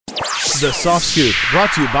The Soft Scoop,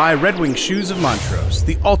 brought to you by Red Wing Shoes of Montrose,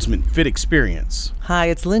 the ultimate fit experience. Hi,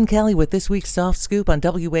 it's Lynn Kelly with this week's Soft Scoop on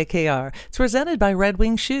WAKR. It's presented by Red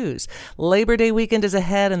Wing Shoes. Labor Day weekend is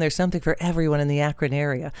ahead, and there's something for everyone in the Akron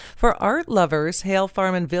area. For art lovers, Hale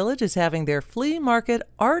Farm and Village is having their flea market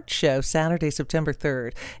art show Saturday, September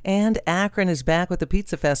 3rd. And Akron is back with the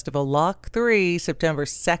Pizza Festival Lock 3, September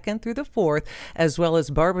 2nd through the 4th, as well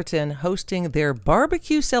as Barberton hosting their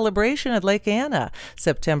barbecue celebration at Lake Anna,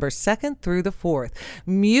 September 2nd through the 4th.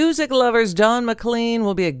 Music lovers, Don McLean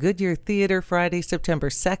will be at Goodyear Theater Friday, September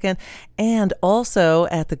 2nd, and also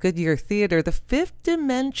at the Goodyear Theater, the Fifth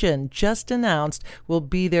Dimension, just announced, will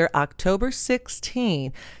be there October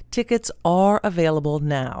 16. Tickets are available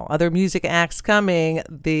now. Other music acts coming: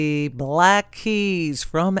 the Black Keys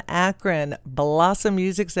from Akron, Blossom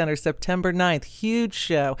Music Center, September 9th, huge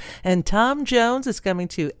show. And Tom Jones is coming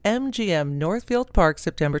to MGM Northfield Park,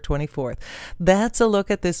 September 24th. That's a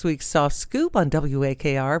look at this week's Soft Scoop on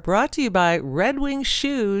WAKR, brought to you by Red Wing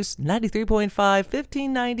Shoes, 93.5,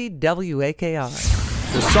 1590 WAKR.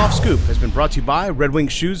 The Soft Scoop has been brought to you by Red Wing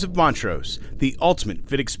Shoes of Montrose, the ultimate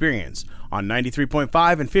fit experience, on 93.5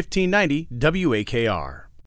 and 1590 WAKR.